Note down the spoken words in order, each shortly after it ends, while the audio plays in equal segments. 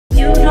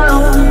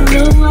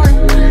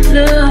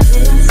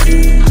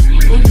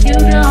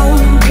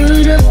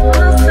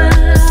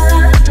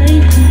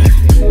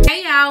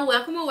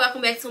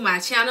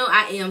channel.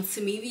 I am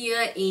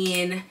Tamivia,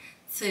 and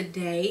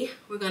today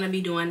we're going to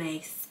be doing a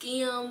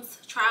Skims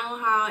try on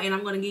haul, and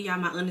I'm going to give y'all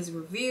my honest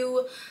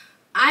review.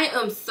 I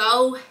am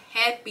so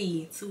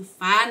happy to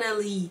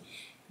finally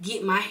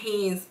get my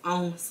hands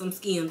on some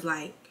Skims.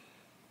 Like,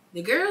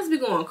 the girls be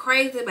going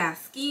crazy about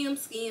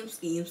Skims.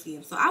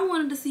 So I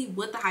wanted to see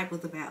what the hype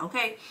was about,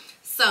 okay?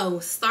 So,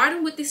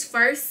 starting with this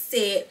first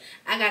set,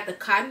 I got the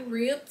cotton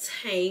rib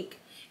tank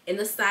in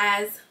the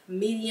size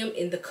medium,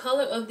 and the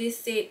color of this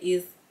set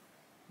is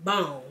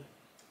bone.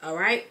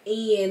 Alright,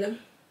 and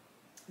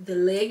the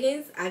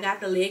leggings, I got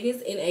the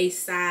leggings in a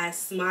size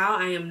small.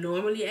 I am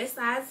normally a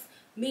size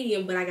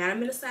medium, but I got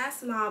them in a size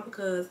small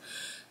because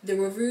the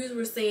reviews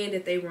were saying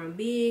that they run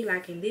big,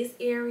 like in this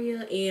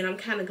area, and I'm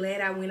kind of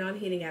glad I went on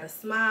ahead and got a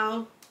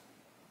small.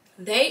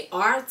 They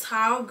are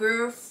tall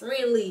girl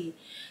friendly.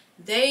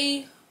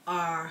 They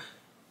are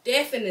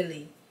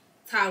definitely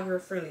tall girl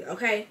friendly,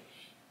 okay?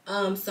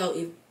 So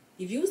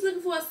if you was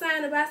looking for a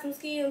sign to buy some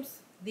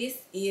Skims,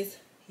 this is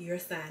your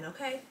sign,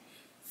 okay?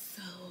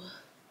 So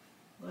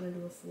I'm gonna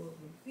do a full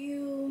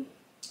review.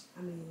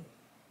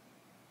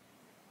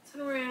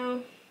 Turn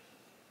around.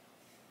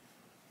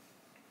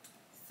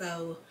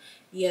 So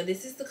yeah,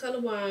 this is the color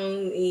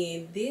bone,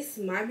 and this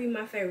might be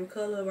my favorite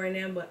color right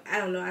now, but I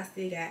don't know. I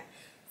still got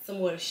some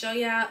more to show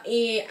y'all,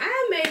 and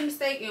I made a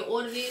mistake and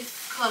ordered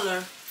this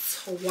color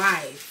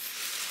twice.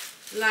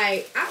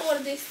 Like, I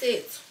ordered this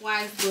set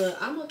twice,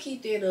 but I'm gonna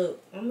keep that up.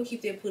 I'm gonna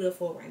keep that put up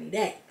for a rainy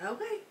day,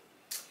 okay?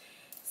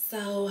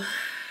 So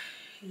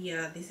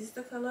yeah, this is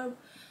the color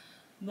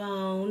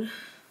bone.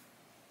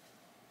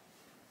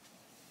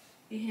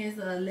 It has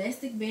an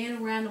elastic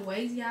band around the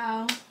waist,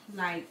 y'all.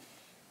 Like,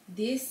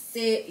 this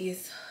set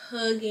is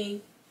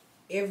hugging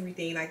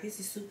everything. Like, this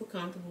is super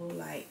comfortable.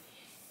 Like,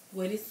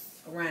 when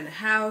it's around the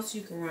house,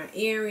 you can run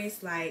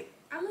errands. Like,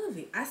 I love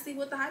it. I see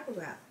what the hype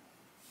about.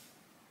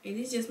 And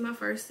it's just my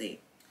first set.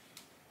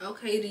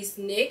 Okay, this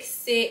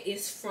next set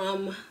is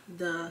from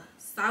the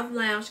Soft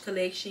Lounge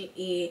collection,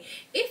 and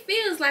it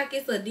feels like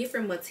it's a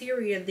different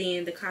material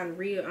than the cotton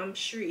rib. I'm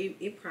sure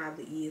it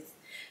probably is.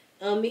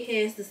 It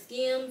has the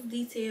Skims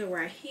detail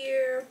right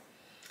here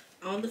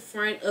on the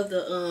front of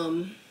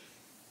the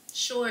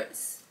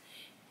shorts,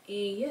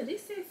 and yeah,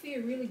 this set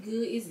feels really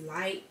good. It's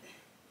light.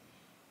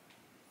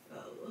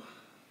 So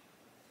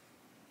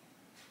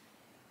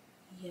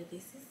yeah,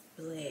 this is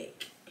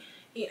black.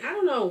 And I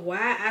don't know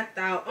why I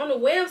thought on the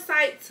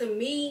website, to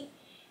me,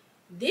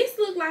 this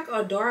looked like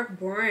a dark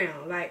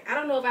brown. Like, I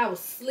don't know if I was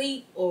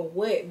asleep or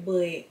what, but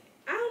I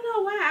don't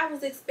know why I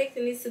was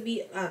expecting this to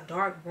be a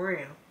dark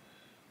brown.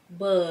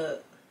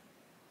 But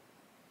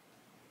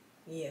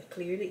yeah,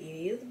 clearly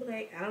it is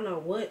black. I don't know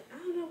what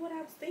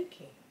I was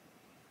thinking.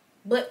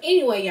 But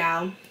anyway,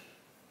 y'all,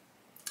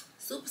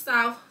 super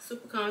soft,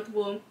 super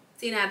comfortable,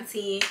 10 out of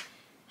 10.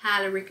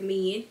 Highly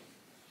recommend.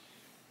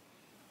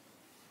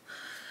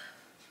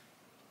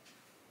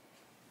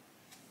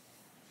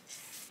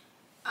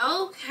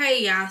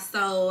 Okay, y'all,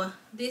 so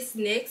this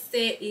next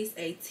set is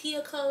a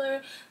teal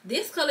color.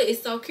 This color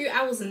is so cute.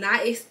 I was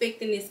not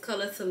expecting this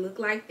color to look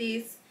like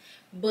this,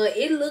 but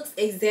it looks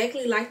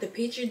exactly like the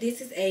picture.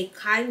 This is a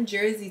cotton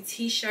jersey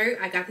t-shirt.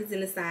 I got this in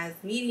the size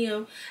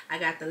medium. I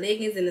got the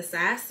leggings in the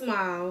size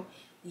small.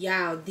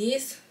 Y'all,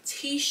 this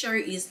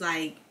t-shirt is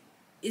like,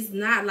 it's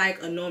not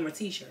like a normal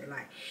t-shirt.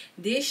 Like,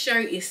 this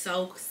shirt is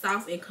so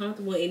soft and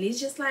comfortable, and it's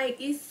just like,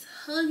 it's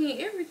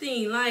hugging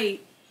everything.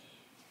 Like,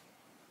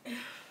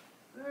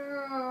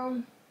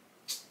 girl,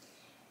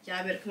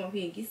 y'all better come up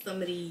here and get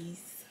some of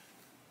these.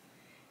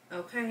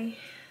 Okay,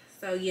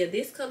 so yeah,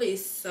 this color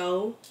is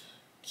so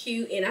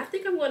cute, and I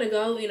think I'm gonna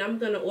go and I'm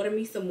gonna order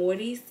me some more of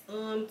these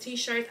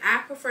t-shirts. I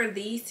prefer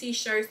these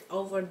t-shirts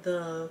over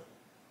the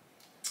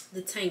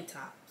tank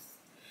tops,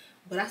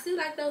 but I still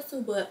like those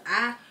too, but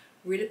I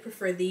really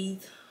prefer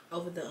these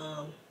over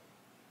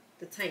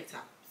the tank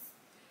tops.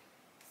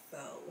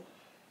 So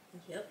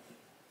yep.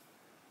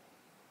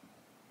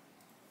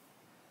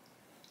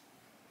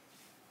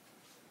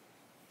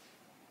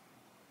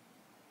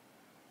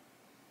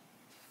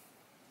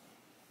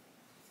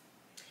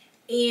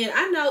 And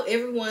I know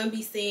everyone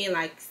be saying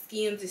like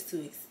Skims is too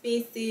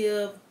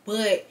expensive,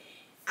 but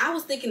I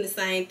was thinking the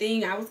same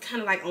thing. I was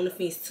kind of like on the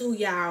fence too,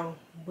 y'all.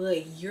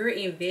 But you're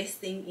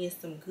investing in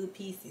some good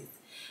pieces.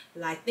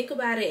 Like, think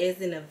about it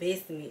as an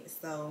investment.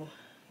 So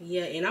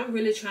yeah, and I'm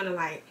really trying to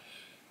like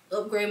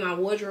upgrade my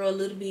wardrobe a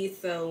little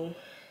bit. So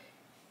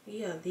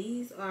yeah,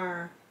 these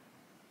are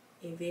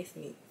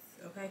investments,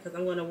 okay? Because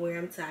I'm gonna wear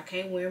them till I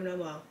can't wear them no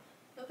more.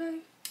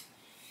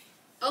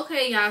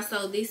 Okay, y'all.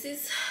 So this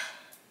is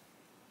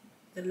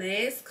the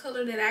last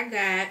color that I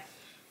got.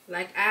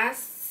 Like I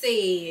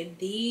said,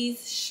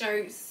 these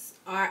shirts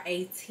are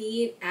a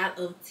 10 out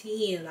of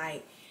 10.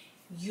 Like,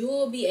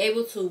 you'll be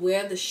able to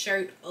wear the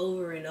shirt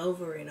over and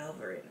over and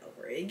over and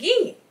over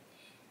again.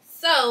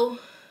 So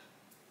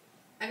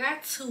I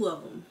got 2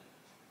 of them,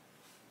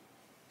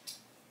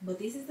 but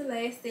this is the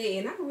last set,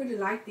 and I really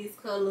like this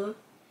color.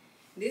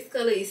 This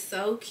color is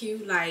so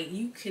cute. Like,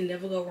 you can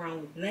never go wrong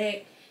with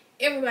black.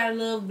 Everybody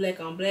loves black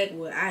on black.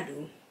 Well, I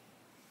do.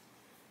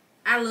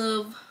 I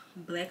love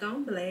black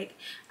on black.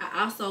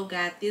 I also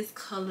got this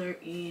color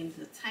in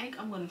the tank.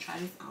 I'm going to try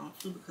this on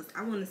too because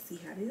I want to see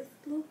how this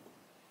looks.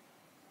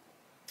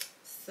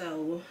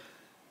 So,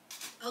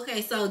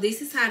 okay, so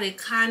this is how the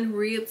cotton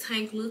rib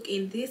tank look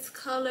in this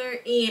color.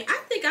 And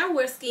I think I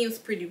wear Skims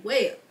pretty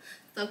well.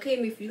 So,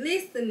 Kim, if you're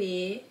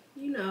listening,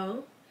 you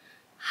know,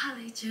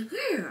 holla at your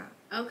girl,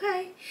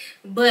 okay?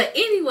 But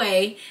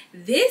anyway,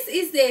 this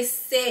is that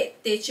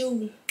set that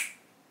you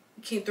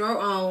can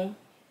throw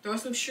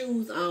some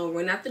shoes on,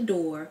 run out the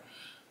door,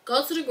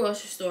 go to the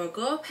grocery store,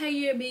 go pay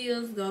your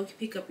bills, go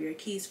pick up your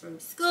keys from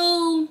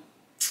school,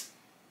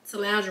 to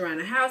lounge around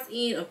the house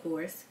in, of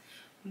course.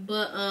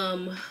 But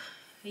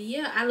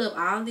yeah, I love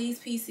all these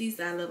pieces.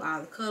 I love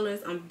all the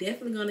colors. I'm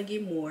definitely gonna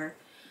get more.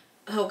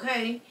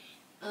 Okay.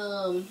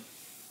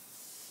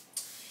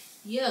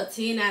 Yeah,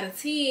 10 out of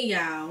 10,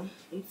 y'all.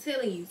 I'm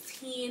telling you,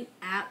 10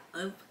 out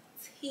of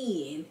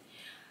 10.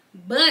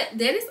 But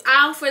that is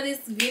all for this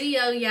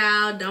video,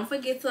 y'all. Don't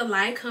forget to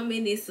like,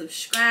 comment, and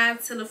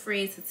subscribe. Tell a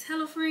friend to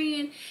tell a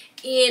friend.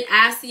 And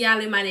I'll see y'all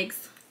in my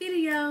next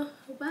video.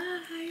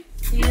 Bye.